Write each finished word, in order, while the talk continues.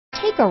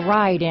Take a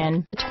ride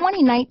in the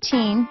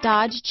 2019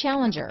 Dodge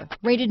Challenger.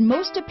 Rated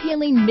most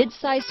appealing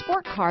midsize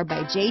sport car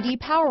by J.D.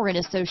 Power and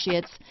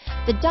Associates,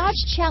 the Dodge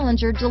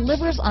Challenger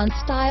delivers on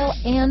style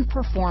and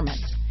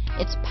performance.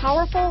 It's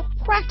powerful,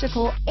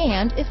 practical,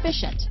 and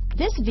efficient.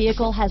 This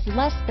vehicle has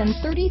less than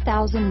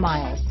 30,000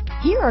 miles.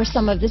 Here are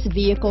some of this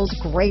vehicle's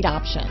great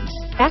options: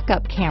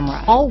 backup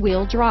camera,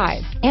 all-wheel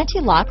drive,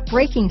 anti-lock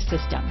braking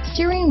system,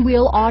 steering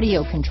wheel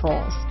audio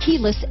controls,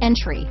 keyless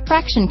entry,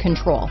 traction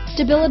control,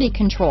 stability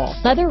control,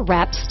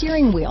 leather-wrapped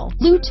steering wheel,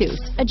 Bluetooth,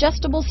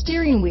 adjustable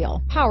steering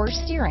wheel, power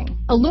steering,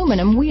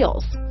 aluminum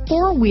wheels,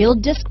 four-wheel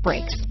disc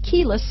brakes,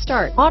 keyless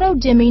start,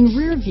 auto-dimming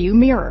rear-view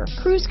mirror,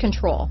 cruise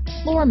control,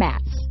 floor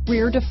mats,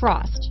 rear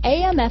defrost,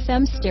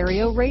 AM/FM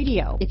stereo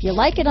radio. If you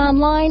like it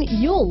online,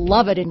 you'll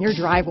love it in your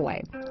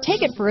driveway.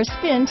 Take it for a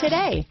spin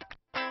today.